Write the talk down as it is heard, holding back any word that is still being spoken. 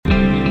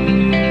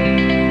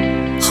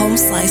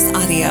Slice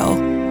Audio.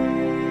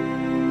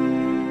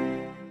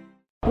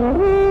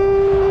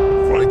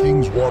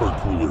 Vikings Water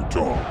Cooler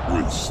Talk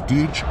with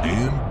Stitch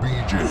and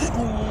BJ.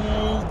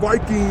 School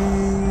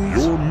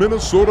Vikings. Your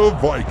Minnesota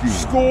Vikings.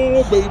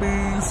 School,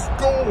 baby.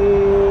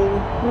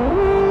 School.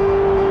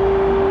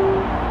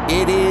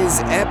 It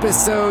is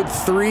episode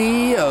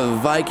 3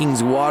 of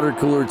Vikings Water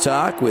Cooler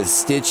Talk with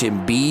Stitch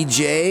and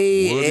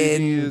BJ. What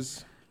and it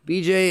is.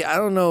 BJ, I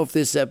don't know if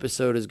this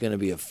episode is going to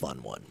be a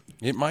fun one.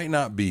 It might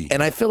not be.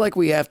 And I feel like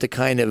we have to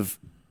kind of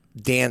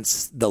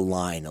dance the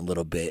line a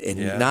little bit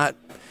and not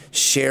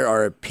share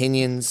our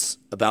opinions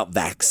about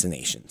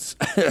vaccinations.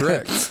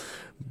 Correct.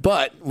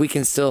 But we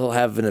can still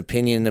have an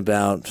opinion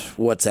about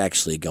what's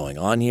actually going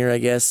on here, I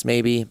guess,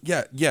 maybe.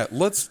 Yeah.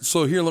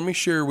 So here, let me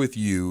share with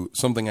you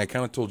something I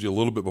kind of told you a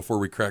little bit before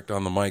we cracked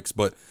on the mics.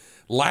 But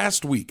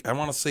last week, I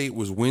want to say it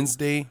was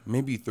Wednesday,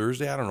 maybe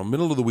Thursday, I don't know,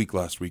 middle of the week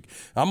last week.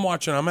 I'm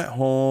at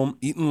home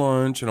eating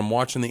lunch and I'm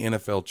watching the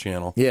NFL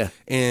channel. Yeah.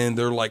 And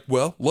they're like,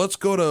 well, let's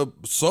go to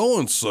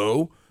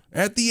so-and-so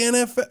at the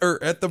NFL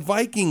or at the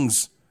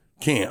Vikings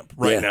camp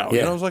right now.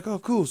 Yeah. And I was like, oh,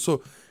 cool.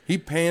 So he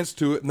pans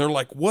to it and they're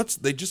like,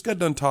 they just got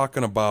done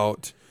talking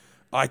about,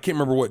 I can't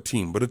remember what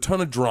team, but a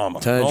ton of drama.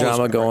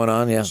 Going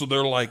on, yeah. So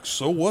they're like,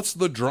 so what's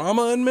the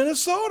drama in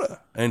Minnesota?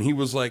 And he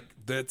was like,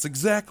 that's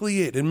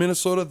exactly it. In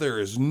Minnesota, there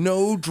is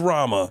no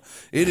drama.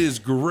 It is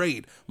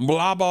great.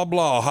 Blah, blah,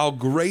 blah. How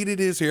great it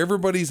is here.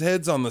 Everybody's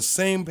head's on the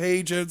same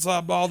page. It's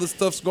all this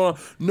stuff's going on.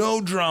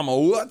 No drama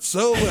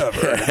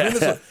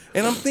whatsoever.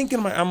 And I'm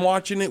thinking, I'm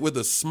watching it with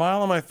a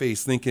smile on my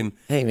face thinking,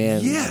 hey,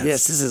 man. Yes,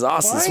 this is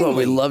awesome. This is what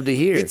we love to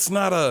hear. It's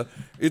not a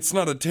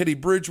Teddy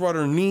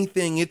Bridgewater knee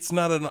thing. It's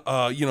not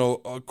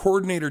a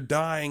coordinator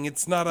dying.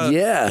 It's not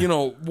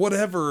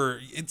whatever.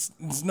 It's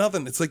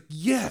nothing. It's like,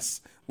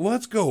 yes.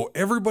 Let's go.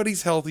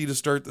 Everybody's healthy to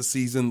start the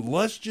season.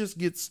 Let's just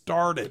get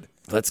started.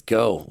 Let's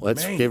go.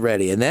 Let's get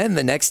ready. And then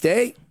the next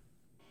day,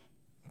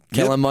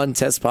 Kellen Mond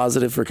tests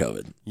positive for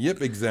COVID.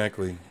 Yep,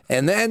 exactly.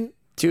 And then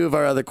 2 of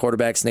our other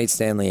quarterbacks, Nate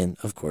Stanley and,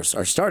 of course,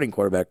 our starting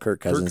quarterback, Kirk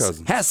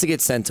Cousins, has to get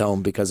sent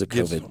home because of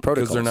COVID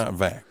protocols. Because they're not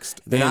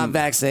vaxxed. They're not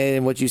vaccinated.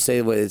 And what you say,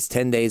 it's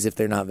 10 days if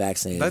they're not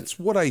vaccinated. That's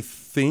what I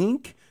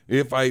think.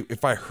 If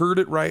I heard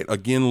it right,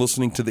 again,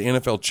 listening to the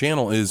NFL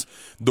channel, is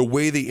the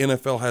way the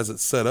NFL has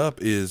it set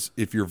up is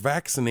if you're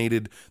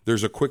vaccinated,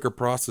 there's a quicker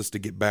process to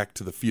get back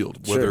to the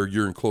field, whether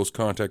you're in close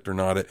contact or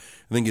not. I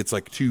think it's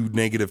like 2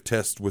 negative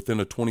tests within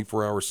a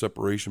 24-hour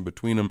separation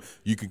between them,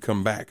 you can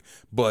come back.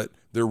 But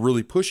they're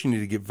really pushing you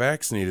to get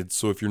vaccinated.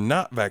 So if you're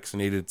not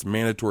vaccinated, it's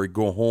mandatory,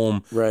 go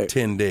home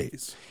 10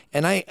 days.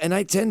 And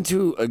I tend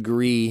to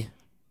agree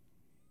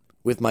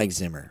with Mike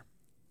Zimmer.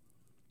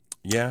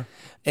 Yeah.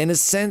 In a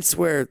sense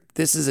where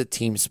this is a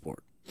team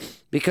sport.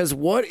 Because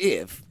what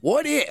if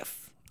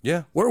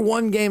we're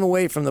 1 game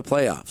away from the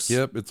playoffs?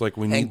 Yep, it's like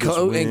we need this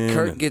win. And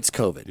Kirk gets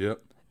COVID. Yep.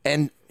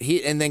 And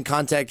then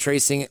contact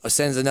tracing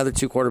sends another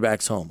 2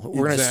 quarterbacks home.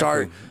 We're going to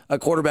start a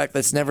quarterback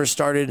that's never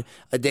started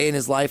a day in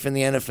his life in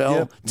the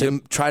NFL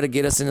to try to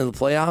get us into the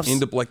playoffs.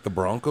 End up like the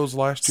Broncos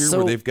last year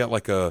where they've got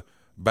like a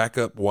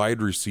backup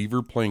wide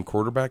receiver playing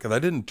quarterback, and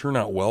that didn't turn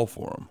out well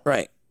for them.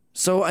 Right.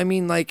 So, I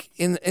mean, like,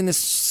 in the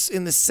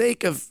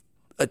sake of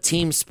a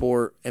team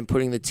sport and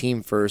putting the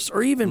team first,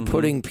 or even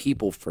putting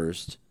people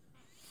first,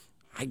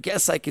 I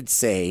guess I could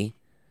say,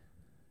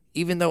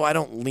 even though I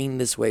don't lean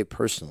this way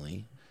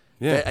personally,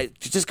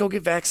 just go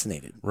get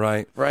vaccinated.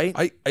 Right.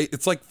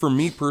 It's like for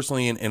me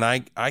personally, and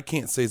I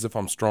can't say as if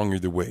I'm strong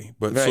either way,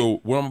 but so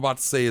what I'm about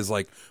to say is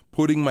like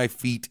putting my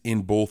feet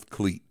in both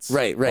cleats.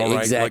 Right,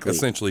 exactly. Like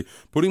essentially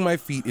putting my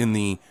feet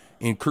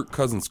in Kirk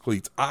Cousins'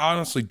 cleats. I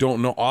honestly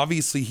don't know.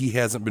 Obviously, he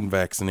hasn't been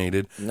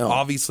vaccinated. No.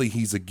 Obviously,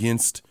 he's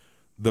against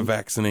the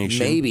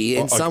vaccination. Maybe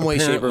in some way,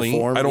 shape, or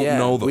form. I don't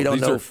know, though. We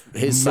don't know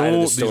his side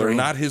of the story. These are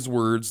not his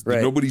words.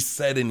 Right. Nobody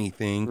said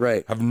anything.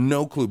 Right. I have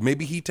no clue.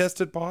 Maybe he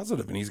tested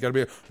positive and he's got to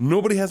be.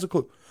 Nobody has a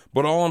clue.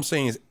 But all I'm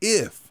saying is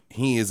if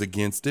he is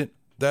against it,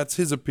 that's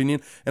his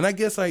opinion. And I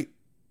guess if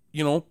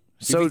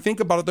you think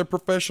about it, they're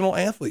professional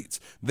athletes.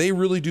 They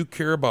really do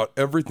care about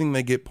everything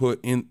they get put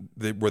in,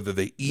 whether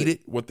they eat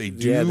it, what they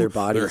do, their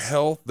bodies, their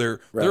health, their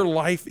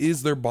life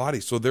is their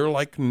body. So they're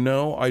like,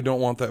 no, I don't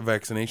want that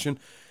vaccination.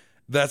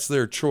 That's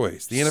their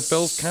choice. The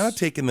NFL's kind of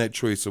taking that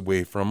choice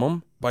away from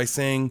them by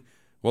saying,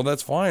 well,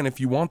 that's fine if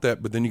you want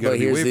that, but then you got to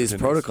be away from these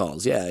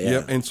protocols. Yeah.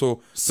 Yep. And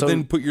so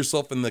then put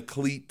yourself in the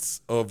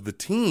cleats of the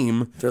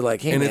team. They're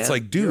like, hey, and man, it's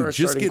like, dude,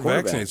 just get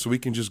vaccinated so we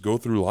can just go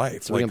through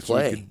life. So we can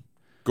play.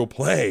 Go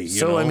play.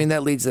 I mean,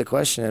 that leads to the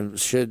question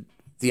of should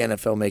the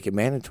NFL make it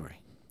mandatory?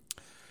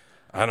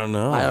 I don't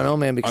know. I don't know,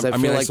 man, because I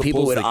feel like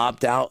people would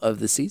opt out of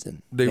the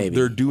season. I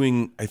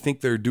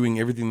think they're doing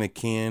everything they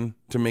can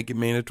to make it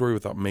mandatory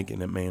without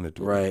making it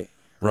mandatory. Right.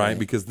 right?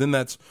 Because then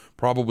that's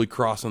probably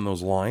crossing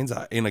those lines.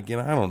 And again,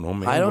 I don't know,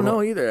 man. I don't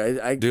know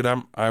either. Dude,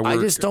 I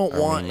just don't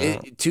want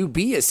it to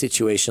be a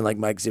situation like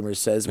Mike Zimmer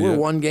says. We're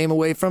one game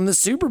away from the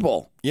Super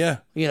Bowl. Yeah.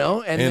 You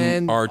know, and And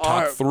then our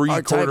top three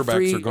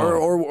quarterbacks are gone.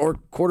 or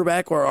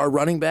quarterback or our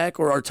running back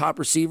or our top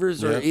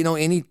receivers or, you know,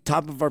 any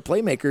top of our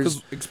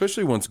playmakers.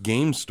 Especially once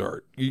games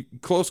start,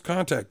 close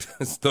contact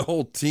is the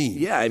whole team.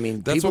 Yeah, I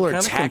mean, That's people what are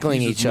kinda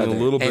tackling confuses each me other a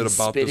little bit and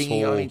about this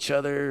spitting whole- on each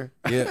other.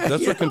 Yeah,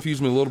 that's what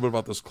confused me a little bit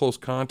about this close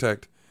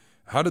contact.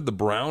 How did the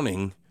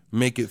Browning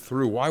make it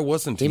through? Why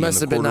wasn't he? He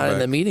must in the have been not in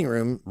the quarterback meeting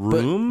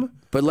room.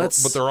 But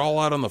let's. But they're all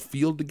out on the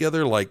field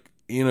together, like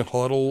in a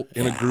huddle,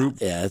 in a group.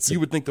 Yeah, you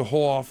would think the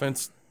whole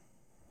offense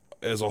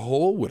as a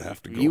whole would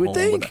have to go. You would home,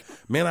 think. but,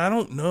 man, I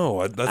don't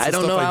know. That's I the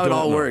don't stuff know how I it don't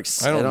all know.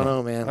 works. I don't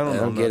know, man. I know.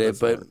 don't get it. That's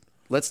But hard.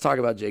 let's talk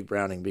about Jake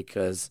Browning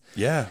because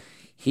Yeah,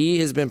 he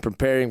has been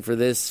preparing for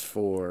this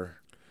for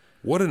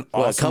what an a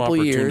awesome couple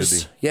opportunity.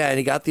 years. Yeah, and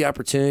he got the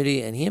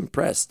opportunity, and he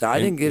impressed. Now, I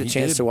And didn't get a he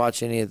chance did. to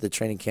watch any of the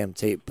training camp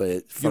tape,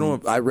 but know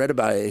what? I read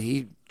about it.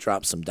 He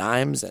dropped some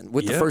dimes and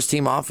with the Yeah. first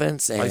team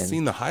offense. And I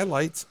seen the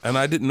highlights, and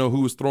I didn't know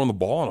who was throwing the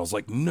ball, and I was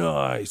like,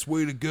 "Nice,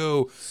 way to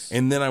go!"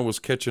 And then I was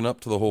catching up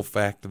to the whole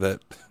fact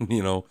that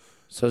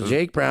so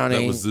Jake that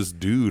Browning, was this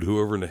dude,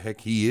 whoever in the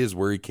heck he is,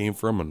 where he came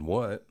from, and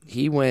what.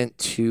 he went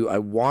to, I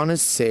want to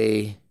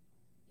say,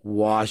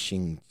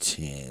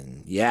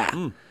 Washington.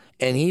 Yeah.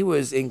 And he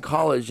was in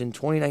college in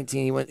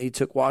 2019. He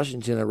took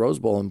Washington to the Rose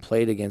Bowl and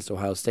played against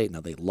Ohio State. Now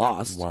they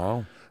lost.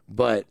 Wow,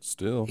 But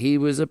still, he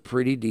was a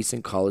pretty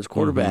decent college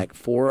quarterback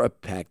for a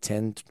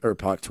Pac-10 or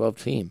Pac-12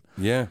 team.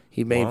 yeah,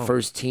 He made wow.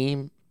 first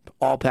team,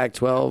 all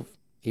Pac-12.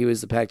 He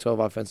was the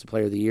Pac-12 Offensive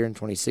Player of the Year in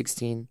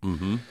 2016.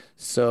 Mm-hmm.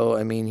 So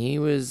I mean, he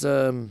was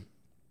a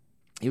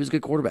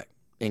good quarterback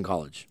in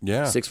college.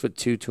 Yeah.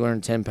 6'2",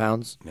 210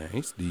 pounds.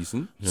 Nice,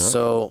 decent. Yeah.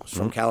 So he's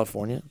from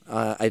California.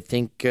 I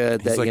think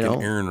that he's like you know.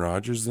 an Aaron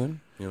Rodgers,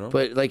 then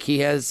But like he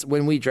has,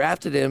 when we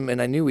drafted him,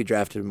 and I knew we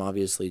drafted him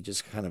obviously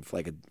just kind of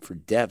like for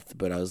depth,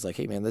 but I was like,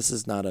 hey man, this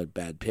is not a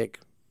bad pick.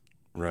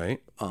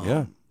 right?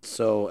 Yeah,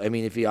 So I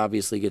mean, if he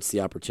obviously gets the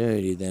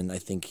opportunity, then I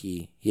think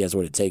he has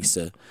what it takes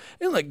to,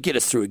 and like get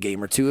us through a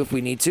game or two if we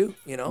need to.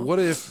 You know. What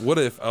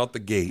if out the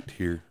gate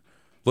here?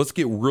 Let's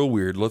get real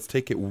weird. Let's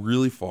take it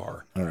really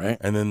far. All right.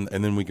 And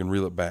then we can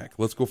reel it back.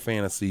 Let's go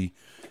fantasy.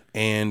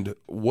 And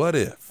what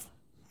if,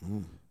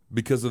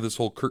 because of this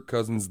whole Kirk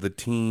Cousins, the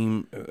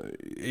team,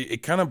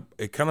 it kind of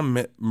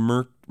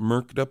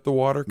murked up the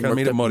water, kind of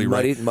made it muddy,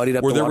 right? Muddied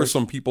up Where the there water. were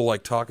some people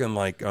like talking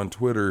like on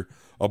Twitter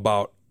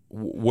about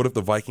what if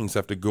the Vikings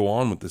have to go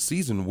on with the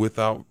season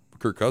without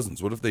Kirk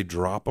Cousins? What if they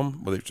drop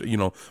him? What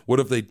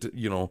if they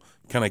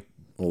kind of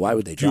Well, why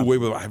would they do drop away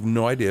him? with it? I have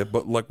no idea,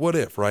 but like, what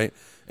if, right?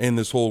 And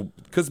this whole,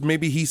 because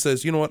maybe he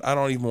says, you know what, I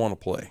don't even want to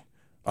play.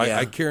 Yeah.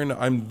 I care.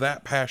 I'm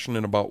that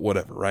passionate about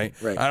whatever, right?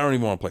 Right. I don't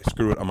even want to play.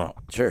 Screw it, I'm out.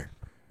 Sure.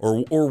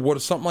 Or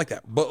what, something like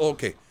that. But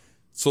okay,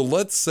 so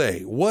let's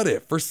say, what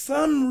if for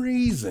some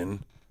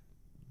reason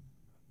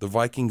the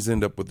Vikings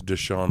end up with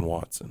Deshaun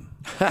Watson?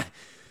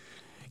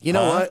 You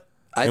know what?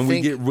 I And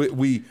think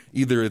we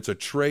either it's a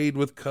trade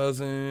with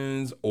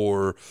Cousins,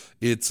 or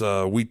it's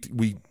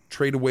we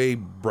trade away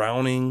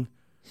Browning,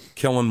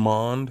 Kellen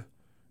Mond,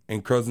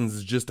 and Cousins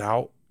is just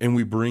out, and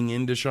we bring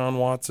in Deshaun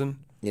Watson.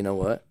 you know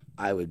what?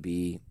 I would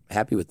be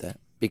happy with that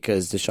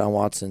because Deshaun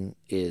Watson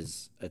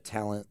is a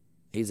talent.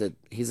 He's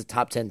a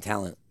top 10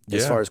 talent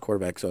as Yeah. far as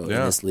quarterbacks go in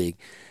Yeah. this league.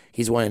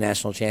 He's won a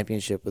national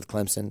championship with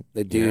Clemson.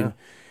 The dude,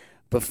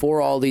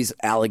 before all these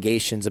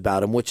allegations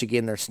about him, which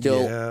again, they're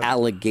still Yeah.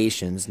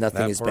 allegations.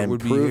 Nothing That has part been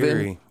would be proven.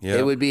 hairy. Yeah.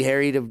 It would be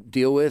hairy to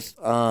deal with.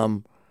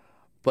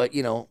 But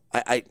you know,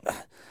 I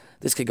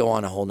this could go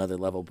on a whole nother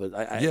level. But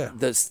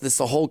this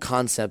the whole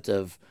concept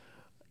of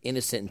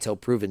innocent until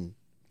proven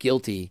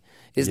guilty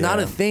is not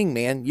a thing,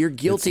 man. You're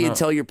guilty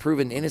until you're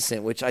proven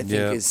innocent, which I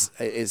think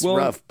is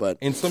rough. But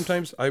and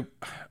sometimes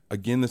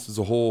this is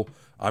a whole.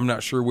 I'm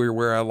not sure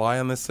where I lie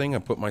on this thing. I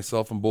put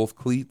myself in both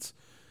cleats.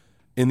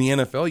 In the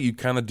NFL, you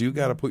kind of do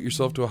got to put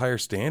yourself to a higher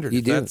standard. You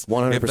If do, that's-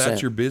 100%. If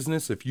that's your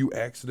business, if you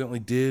accidentally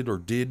did or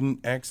didn't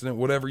accident,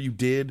 whatever you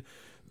did,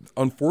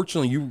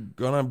 unfortunately, you're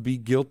gonna be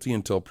guilty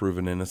until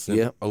proven innocent.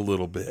 Yep. A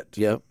little bit.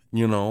 Yep.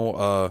 You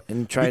know,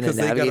 and trying to because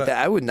they navigate gotta-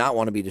 that, I would not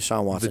want to be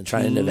Deshaun Watson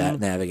trying to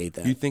navigate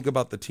that. You think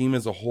about the team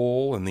as a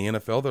whole and the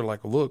NFL, they're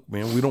like, look,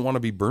 man, we don't want to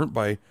be burnt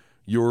by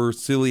your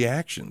silly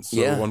actions.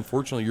 So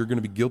unfortunately, you're going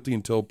to be guilty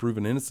until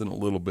proven innocent a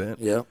little bit.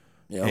 Yep.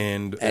 Yep.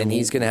 And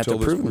he's going to have to until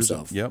this prove proves it.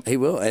 himself. Yep. He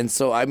will. And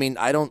so, I mean,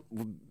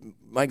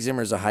 Mike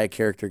Zimmer's a high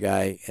character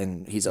guy,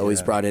 and he's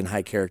always brought in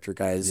high character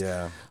guys.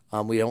 Yeah.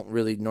 We don't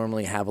really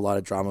normally have a lot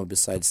of drama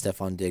besides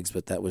Stephon Diggs,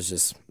 but that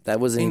wasn't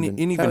And even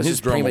even that was his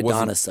just drama prima donna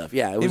wasn't stuff.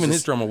 Yeah, it was even his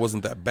just- drama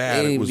wasn't that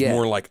bad. It was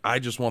more like, I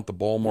just want the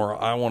ball more.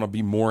 I want to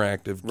be more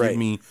active. Give Right.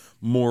 me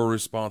more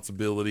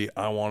responsibility.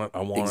 I want it.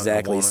 I want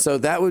exactly. it. I want it. So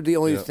that would be the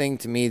only thing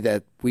to me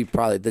that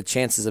the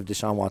chances of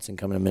Deshaun Watson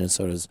coming to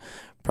Minnesota is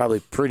probably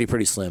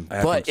pretty slim.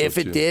 I But think so, if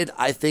it too. did,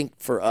 I think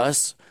for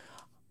us,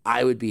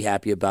 I would be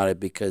happy about it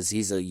because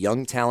he's a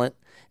young talent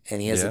and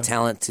he has a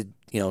talent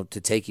to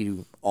take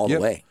you all the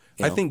way.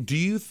 I think. Do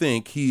you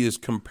think he is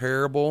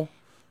comparable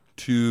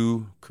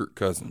to Kirk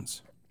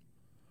Cousins?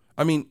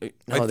 I mean,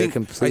 no, they're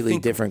completely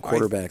different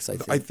quarterbacks.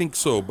 I think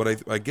so,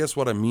 but I guess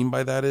what I mean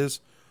by that is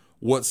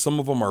what some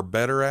of them are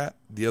better at,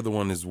 the other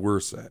one is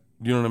worse at.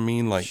 You know what I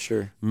mean? Like,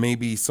 sure.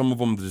 Maybe some of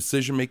them the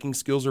decision making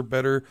skills are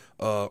better,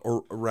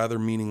 or rather,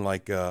 meaning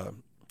like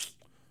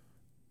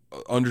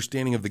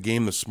understanding of the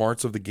game, the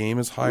smarts of the game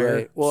is higher.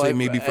 Right. Well, say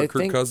maybe for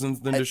Kirk Cousins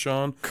than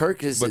Deshaun.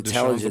 Kirk is but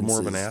intelligence Deshaun's more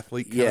of an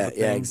athlete. Kind of a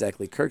thing.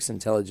 Exactly. Kirk's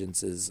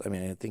intelligence is. I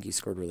mean, I think he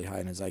scored really high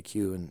in his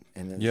IQ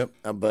and yep.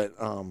 But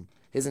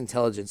his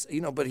intelligence,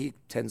 but he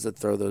tends to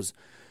throw those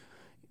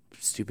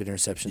stupid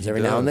interceptions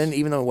every now and then.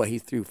 Even though he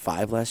threw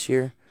 5 last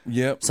year.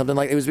 Yep. Something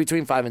like it was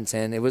between 5 and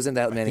 10. It wasn't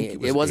that many.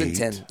 It wasn't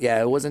 8. 10.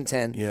 Yeah, it wasn't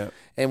 10. Yeah.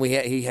 And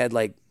he had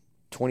like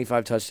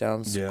 25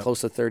 touchdowns,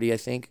 close to 30, I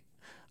think.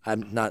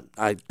 I'm not.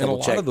 I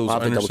double check. And a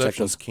lot of those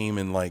interceptions came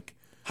in like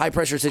high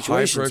pressure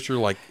situations. High pressure,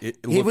 like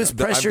he was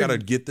pressured. I've got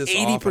to get this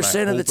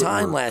 80% of the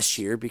time last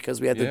year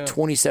because we had the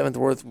 27th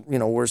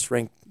worst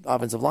ranked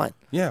offensive line.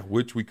 Yeah,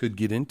 which we could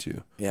get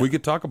into. Yeah. We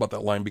could talk about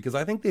that line because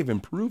I think they've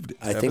improved it.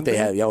 I think they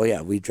have. Oh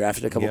yeah, we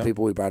drafted a couple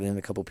people. We brought in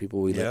a couple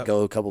people. We let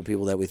go a couple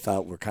people that we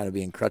thought were kind of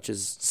being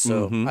crutches.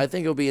 So I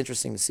think it'll be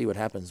interesting to see what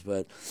happens.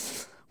 But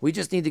we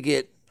just need to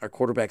get our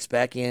quarterbacks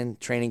back in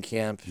training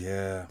camp.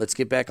 Yeah, let's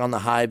get back on the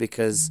high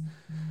because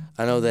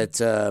I know that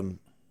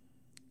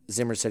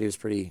Zimmer said he was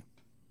pretty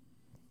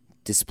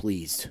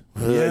displeased,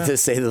 to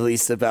say the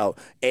least, about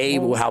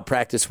how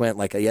practice went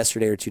like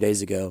yesterday or 2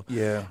 days ago.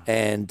 Yeah,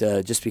 and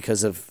just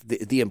because of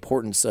the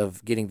importance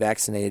of getting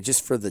vaccinated,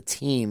 just for the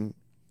team,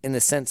 in the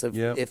sense of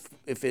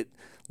if it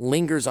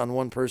lingers on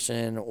one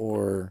person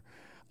or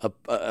a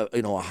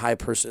high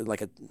person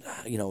like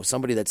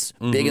somebody that's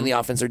big in the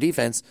offense or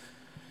defense.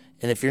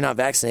 And if you're not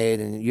vaccinated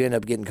and you end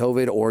up getting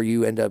COVID or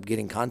you end up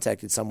getting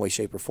contacted some way,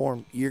 shape, or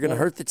form, you're going to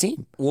hurt the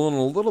team. Well, in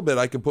a little bit,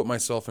 I can put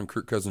myself in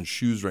Kirk Cousins'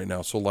 shoes right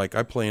now. So, like,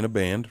 I play in a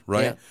band,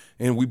 right? Yeah.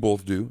 And we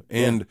both do.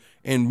 And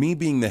me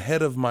being the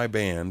head of my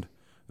band,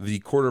 the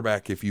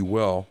quarterback, if you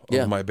will,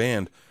 of my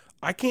band,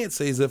 I can't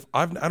say as if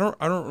I don't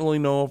really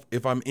know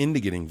if I'm into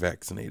getting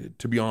vaccinated,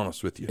 to be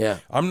honest with you. Yeah.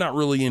 I'm not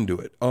really into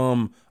it.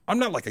 I'm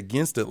not like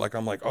against it. Like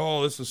I'm like,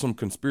 oh, this is some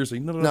conspiracy.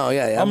 No.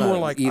 I'm more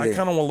like either. I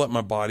kind of want to let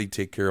my body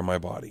take care of my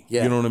body.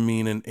 Yeah. You know what I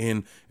mean?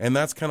 And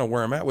that's kind of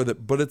where I'm at with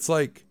it. But it's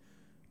like,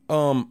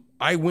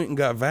 I went and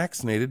got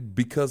vaccinated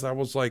because I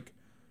was like,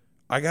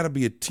 I got to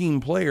be a team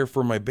player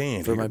for my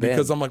band.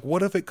 Because I'm like,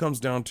 what if it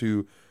comes down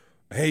to,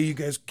 hey, you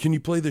guys, can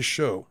you play this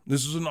show?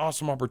 This is an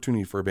awesome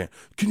opportunity for a band.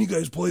 Can you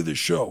guys play this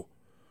show?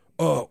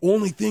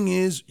 Only thing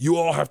is, you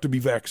all have to be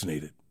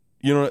vaccinated.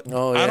 You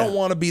know, I don't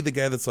want to be the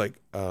guy that's like,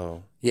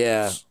 oh,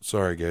 yeah,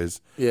 sorry guys,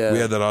 we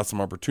had that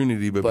awesome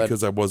opportunity, but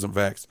because I wasn't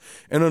vaxxed.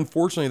 And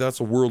unfortunately, that's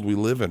a world we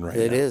live in right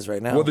now. It is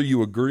right now. Whether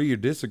you agree or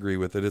disagree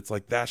with it, it's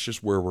like that's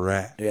just where we're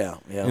at. Yeah.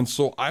 And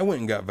so I went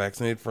and got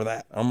vaccinated for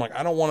that. I'm like,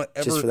 I don't want to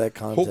ever. Just for that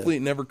content. Hopefully,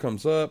 it never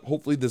comes up.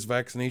 Hopefully, this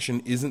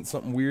vaccination isn't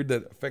something weird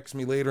that affects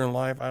me later in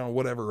life. I don't know,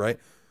 whatever, right?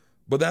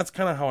 But that's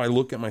kind of how I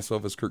look at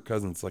myself as Kirk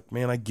Cousins. Like,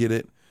 man, I get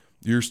it.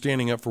 You're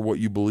standing up for what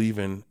you believe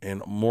in,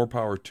 and more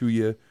power to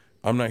you.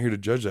 I'm not here to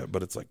judge that,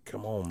 but it's like,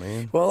 come on,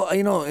 man. Well,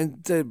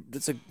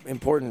 it's an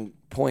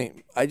important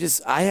point.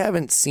 I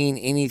haven't seen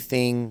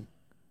anything.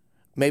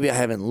 Maybe I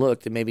haven't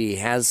looked, and maybe he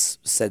has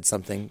said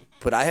something,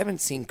 but I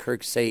haven't seen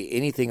Kirk say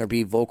anything or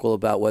be vocal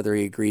about whether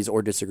he agrees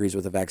or disagrees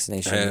with the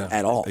vaccination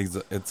at all.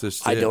 It's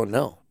just I don't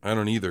know. I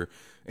don't either.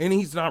 And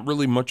he's not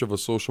really much of a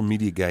social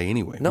media guy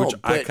anyway, which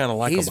I kind of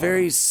like. He's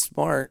very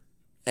smart,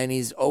 and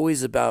he's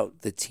always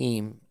about the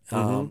team.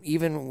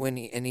 Even when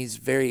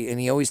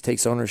he always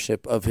takes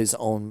ownership of his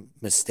own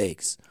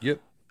mistakes.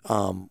 Yep.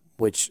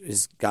 Which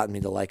has gotten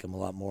me to like him a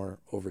lot more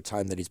over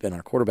time that he's been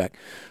our quarterback.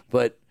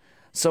 But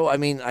so, I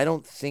mean, I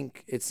don't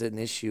think it's an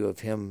issue of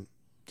him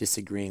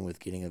disagreeing with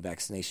getting a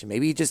vaccination.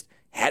 Maybe he just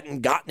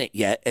hadn't gotten it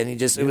yet, and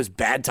it was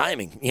bad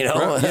timing, you know?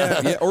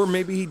 Right. Yeah. Or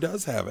maybe he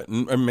does have it,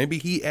 and maybe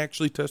he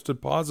actually tested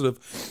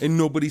positive, and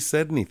nobody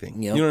said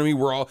anything. Yep. You know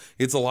what I mean?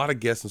 It's a lot of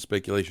guess and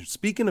speculation.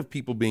 Speaking of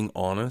people being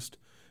honest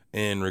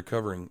and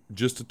recovering,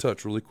 just a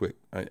touch really quick.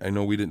 I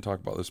know we didn't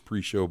talk about this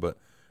pre-show, but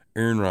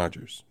Aaron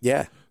Rodgers.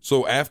 Yeah.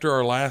 So after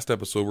our last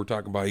episode, we're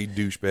talking about he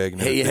douchebag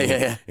and everything.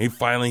 Yeah. And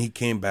finally he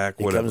came back,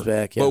 whatever. He comes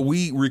back, yeah. But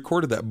we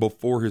recorded that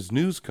before his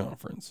news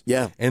conference.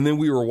 Yeah. And then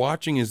we were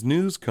watching his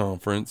news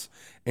conference,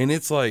 and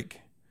it's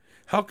like,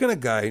 how can a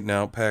guy,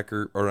 now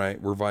Packer, all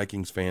right, we're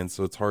Vikings fans,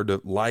 so it's hard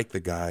to like the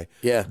guy.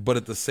 Yeah. But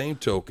at the same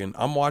token,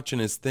 I'm watching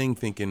his thing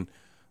thinking,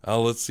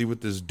 oh, let's see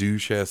what this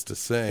douche has to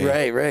say.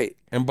 Right.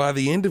 And by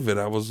the end of it,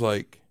 I was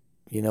like,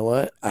 you know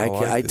what?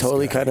 I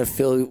totally kind of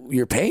feel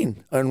your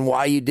pain on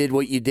why you did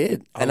what you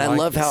did. And I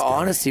love how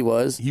honest he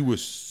was. He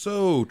was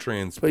so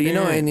transparent. But, you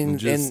know,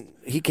 and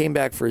he came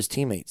back for his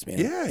teammates, man.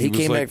 Yeah. He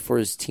came back for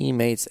his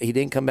teammates. He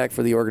didn't come back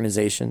for the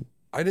organization.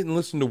 I didn't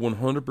listen to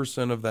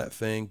 100% of that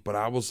thing, but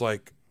I was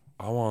like,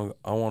 I want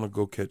to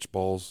go catch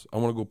balls. I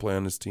want to go play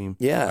on this team.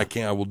 Yeah. I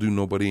can't. I will do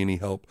nobody any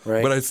help.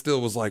 Right. But I still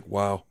was like,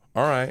 wow,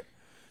 all right.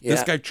 Yeah.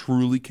 This guy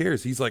truly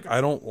cares. He's like, I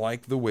don't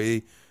like the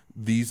way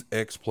these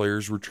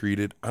ex-players were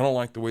treated. I don't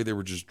like the way they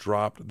were just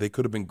dropped. They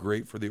could have been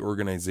great for the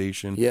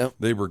organization. Yep.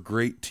 They were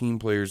great team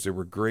players. They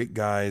were great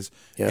guys,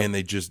 and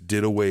they just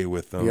did away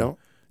with them. Yep.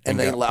 And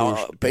they got allow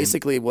pushed.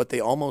 basically what they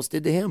almost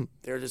did to him.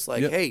 They're just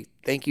like, Yep. hey,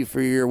 thank you for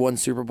your one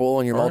Super Bowl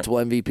and your multiple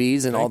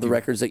MVPs and all the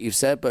records that you've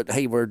set, but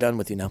hey, we're done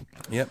with you now.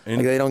 Yep. And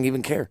Like, they don't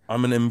even care.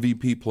 I'm an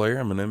MVP player.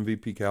 I'm an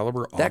MVP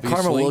caliber. That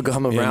karma obviously. will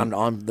come around And-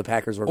 on the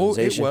Packers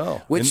organization,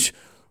 will. which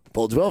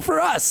bodes well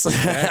for us.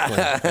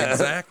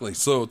 Exactly.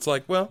 So it's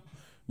like, well,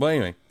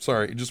 anyway,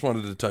 sorry. Just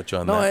wanted to touch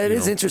on No, that. it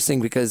is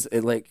interesting because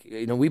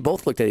we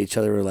both looked at each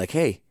other. We're like,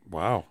 hey,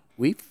 Wow.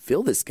 we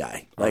feel this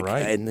guy. Like, right.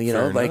 and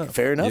Fair enough.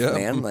 fair enough, Yep.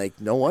 man.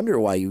 Like, no wonder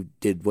why you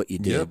did what you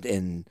did. Yep.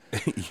 And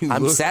You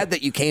I'm look- sad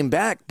that you came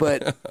back,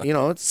 but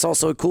it's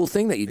also a cool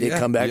thing that you did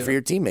come back for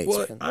your teammates.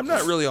 Well, man. I'm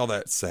not really all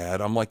that sad.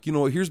 I'm like, you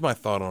know what? Here's my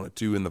thought on it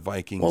too. In the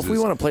Vikings, Well, if we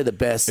is want to play the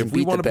best and if we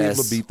beat the wanna be able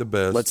best, to beat the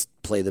best, let's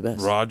play the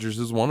best. Rodgers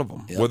is one of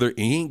them. Whether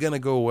he ain't gonna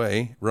go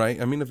away, right?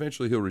 I mean,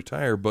 eventually he'll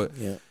retire, but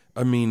Yeah.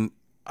 I mean,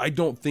 I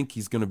don't think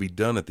he's going to be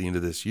done at the end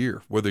of this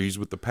year, whether he's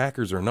with the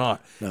Packers or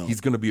not. No.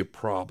 He's going to be a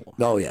problem.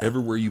 Oh, yeah.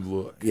 Everywhere you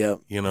look. Yep.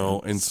 You know,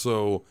 and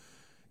so,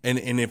 and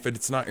if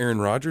it's not Aaron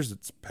Rodgers,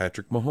 it's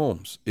Patrick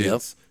Mahomes.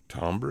 It's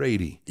Tom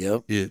Brady.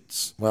 Yep.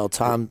 It's Well,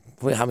 Tom,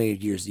 how many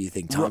years do you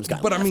think Tom's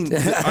got? But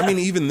left? I mean,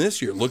 even this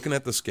year, looking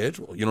at the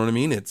schedule, you know what I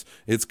mean? It's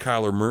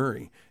Kyler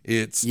Murray.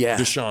 It's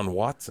Deshaun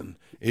Watson.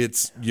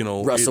 It's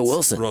Russell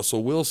Wilson.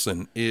 Russell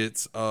Wilson.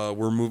 It's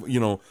we're moving.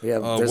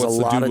 There's what's a the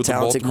lot dude of with the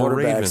talented Baltimore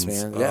quarterbacks, Ravens?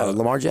 man. Yeah,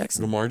 Lamar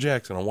Jackson. Lamar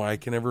Jackson. And why I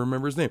can never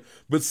remember his name.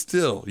 But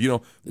still,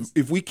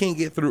 if we can't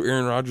get through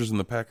Aaron Rodgers and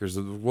the Packers,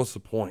 what's the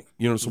point?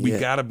 So we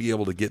got to be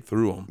able to get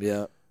through them.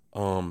 Yeah.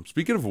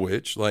 Speaking of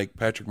which, like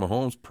Patrick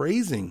Mahomes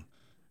praising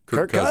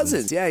Kirk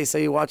Cousins. Yeah, he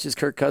said he watches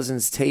Kirk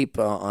Cousins tape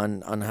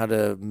on how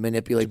to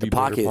manipulate the be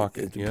better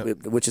pocket, pocket,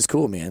 yep. which is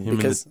cool, man. Him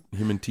because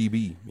and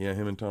TB,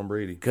 him and Tom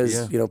Brady.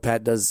 because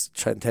Pat does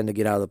tend to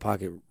get out of the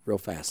pocket real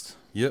fast,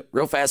 Yep.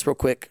 real fast, real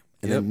quick,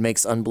 and then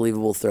makes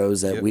unbelievable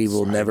throws that we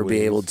will never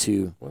be able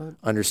to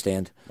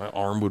understand. My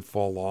arm would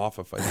fall off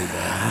if I did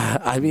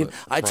that. I mean,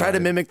 I try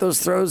to mimic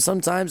those throws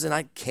sometimes, and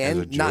I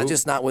can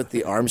not with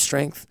the arm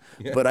strength,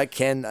 but I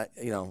can,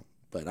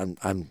 But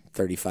I'm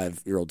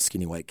 35-year-old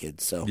skinny white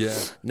kid, so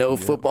no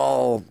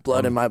football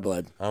blood in my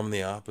blood. I'm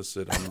the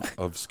opposite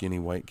of skinny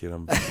white kid.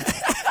 I'm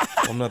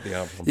not the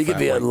opposite. You could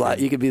be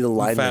you could be the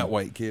lineman. fat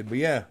white kid, but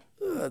yeah.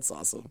 That's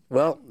awesome.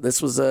 Well,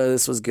 this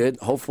was good.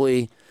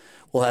 Hopefully,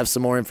 we'll have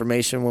some more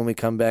information when we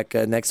come back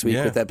next week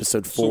with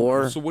episode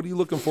 4. So what are you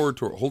looking forward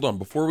to? Hold on,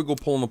 before we go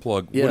pulling the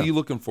plug, what are you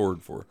looking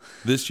forward for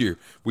this year?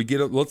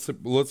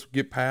 Let's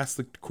get past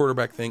the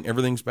quarterback thing.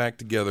 Everything's back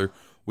together.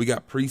 We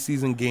got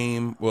preseason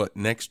game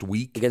next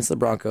week against the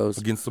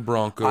Broncos.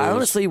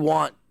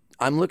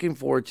 I'm looking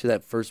forward to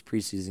that first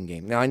preseason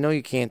game. Now I know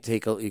you can't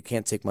take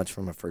much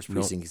from a first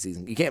preseason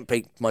season. You can't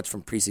take much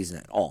from preseason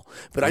at all.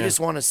 But I just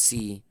want to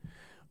see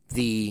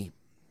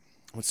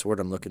what's the word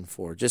I'm looking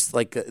for? Just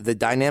like the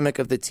dynamic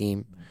of the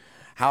team.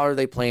 How are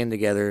they playing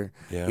together?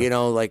 Yeah.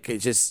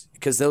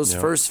 Because those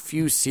first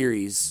few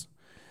series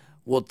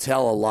will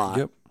tell a lot.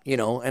 Yep.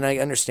 And I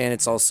understand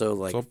it's also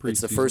like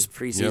it's the first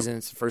preseason,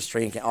 it's the first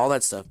training camp, all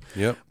that stuff.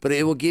 Yep. But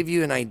it will give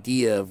you an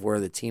idea of where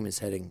the team is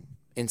heading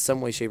in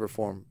some way, shape, or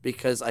form.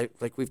 Because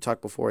like we've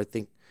talked before, I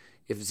think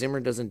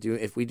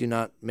if we do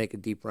not make a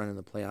deep run in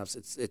the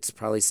playoffs, it's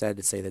probably sad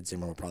to say that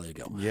Zimmer will probably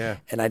go. Yeah.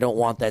 And I don't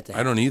want that to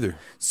happen. I don't either.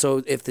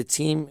 So if the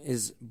team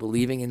is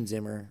believing in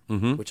Zimmer,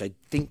 which I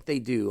think they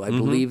do, I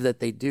believe that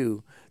they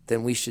do,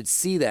 then we should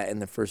see that in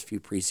the first few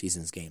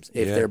preseason games.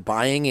 If they're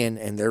buying in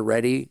and they're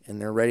ready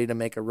to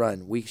make a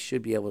run, we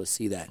should be able to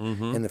see that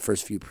in the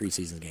first few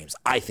preseason games.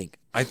 I think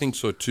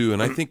so too,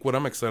 and I think what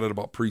I'm excited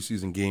about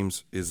preseason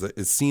games is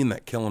seeing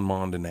that Kellen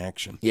Mond in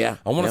action. Yeah,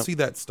 I want to see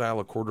that style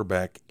of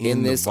quarterback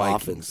in this the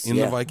Vikings, offense.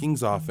 the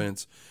Vikings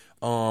offense.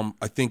 I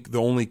think the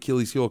only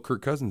Achilles heel of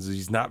Kirk Cousins is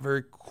he's not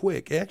very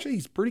quick. Actually,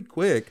 he's pretty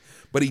quick,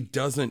 but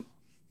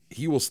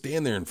he will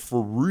stand there and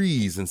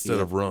freeze instead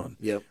of run.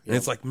 Yep. And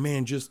it's like,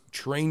 man, just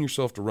train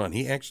yourself to run.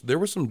 There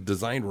were some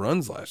designed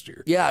runs last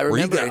year. Yeah, I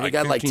remember. He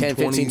got like 10,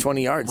 15,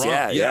 20 yards.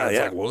 Yeah. It's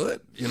like,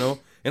 what?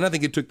 And I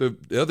think it took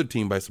the other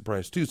team by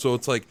surprise too. So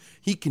it's like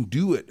he can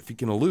do it if he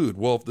can elude.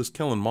 Well, if this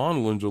Kellen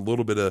Mond learns a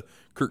little bit of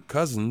Kirk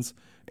Cousins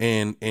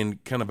and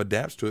kind of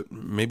adapts to it,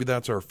 maybe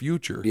that's our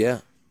future. Yeah.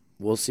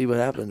 We'll see what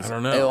happens. I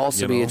don't know. It'll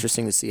also be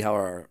interesting to see how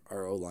our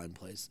O-line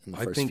plays in the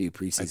first few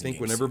preseason I think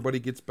games. when everybody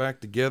gets back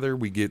together,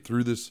 we get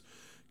through this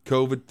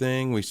COVID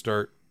thing, we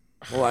start.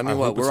 Well, I mean,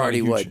 we're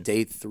already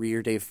day 3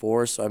 or day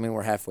 4, so I mean,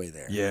 we're halfway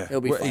there. Yeah,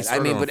 it'll be fine. I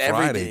mean, but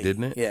Friday, every day,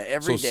 didn't it? Yeah,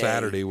 every day. So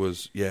Saturday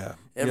was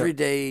Every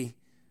day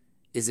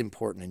is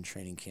important in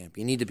training camp.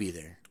 You need to be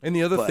there. And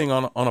the other thing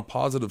on a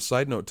positive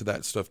side note to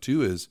that stuff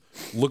too is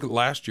look at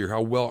last year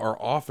how well our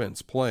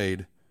offense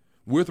played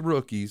with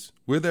rookies,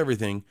 with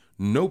everything,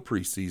 no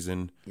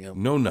preseason,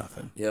 no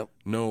nothing. Yep.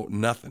 No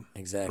nothing.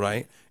 Exactly.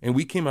 Right? And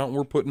we came out and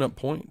we're putting up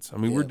points. I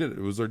mean, we did it.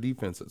 It was our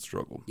defense that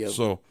struggled.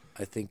 So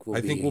I think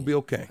we'll be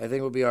okay. I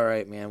think we'll be all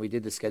right, man. We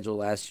did the schedule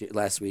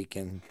last week,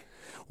 and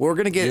We're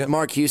going to get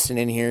Mark Houston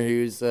in here,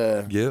 who's,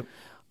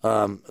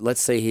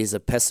 let's say he's a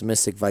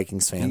pessimistic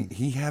Vikings fan.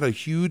 He had a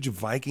huge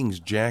Vikings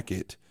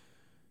jacket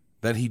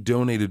that he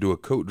donated to a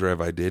coat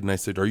drive I did. And I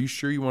said, are you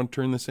sure you want to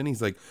turn this in?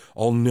 He's like,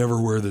 I'll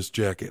never wear this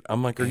jacket.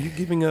 I'm like, are you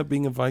giving up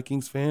being a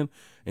Vikings fan?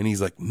 And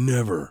he's like,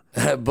 never.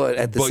 But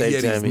at the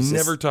same time, he's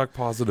never talked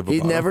positive about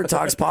him. He never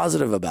talks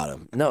positive about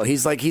him. No,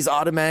 he's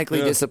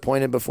automatically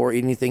disappointed before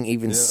anything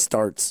even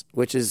starts,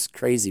 which is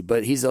crazy.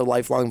 But he's a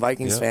lifelong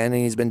Vikings fan,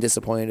 and he's been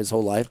disappointed his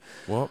whole life.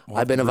 Well,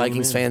 I've been a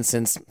Vikings fan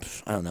since,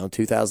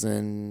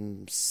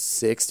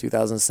 2006,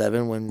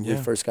 2007, when we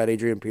first got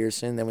Adrian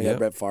Peterson. Then we got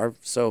Brett Favre.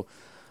 So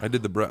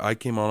I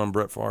came on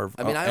Brett Favre.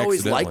 I mean, I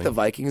always liked the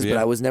Vikings, but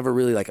I was never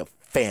really like a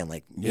fan.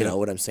 Like, you know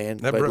what I'm saying?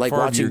 But Brett like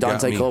Favre watching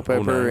Dante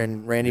Culpepper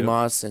and Randy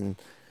Moss and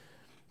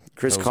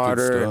Chris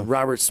Carter and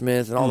Robert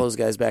Smith and all those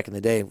guys back in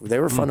the day, they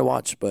were fun to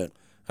watch. But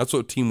that's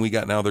what team we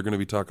got now. They're going to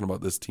be talking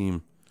about this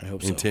team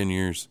in 10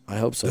 years. I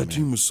hope so. That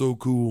team was so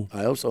cool.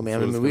 I hope so,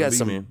 man. I mean, we got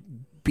some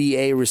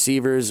BA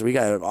receivers. We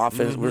got an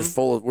offense.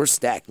 We're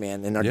stacked,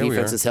 man, and our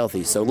defense is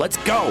healthy. So let's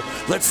go.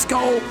 Let's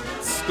go.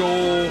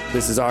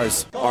 This is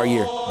ours. Our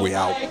year. We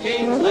out.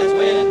 Vikings, let's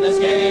win this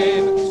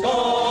game.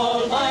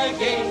 Skol,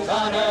 Vikings,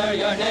 honor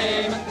your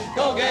name.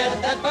 Go get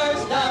that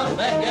first down,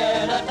 then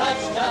get a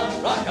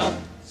touchdown. Rock 'em,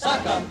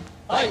 sock 'em,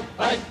 fight,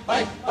 fight,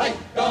 fight, fight.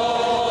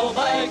 Go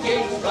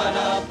Vikings, run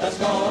up the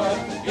score.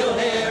 You'll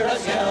hear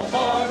us yell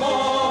for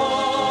more.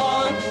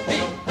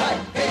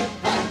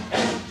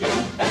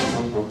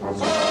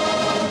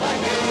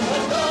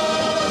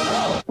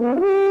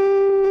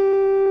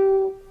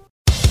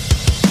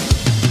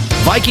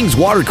 Vikings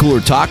Water Cooler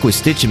Talk with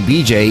Stitch and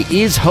BJ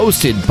is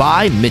hosted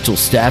by Mitchell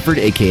Stafford,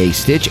 a.k.a.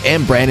 Stitch,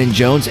 and Brandon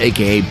Jones,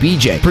 a.k.a.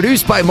 BJ.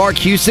 Produced by Mark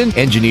Houston,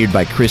 engineered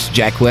by Chris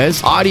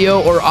Jacquez.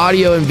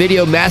 Audio and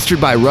video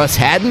mastered by Russ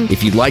Haddon.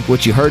 If you like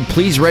what you heard,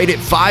 please rate it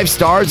 5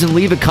 stars and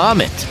leave a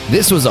comment.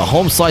 This was a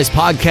Home Slice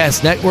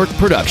Podcast Network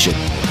production.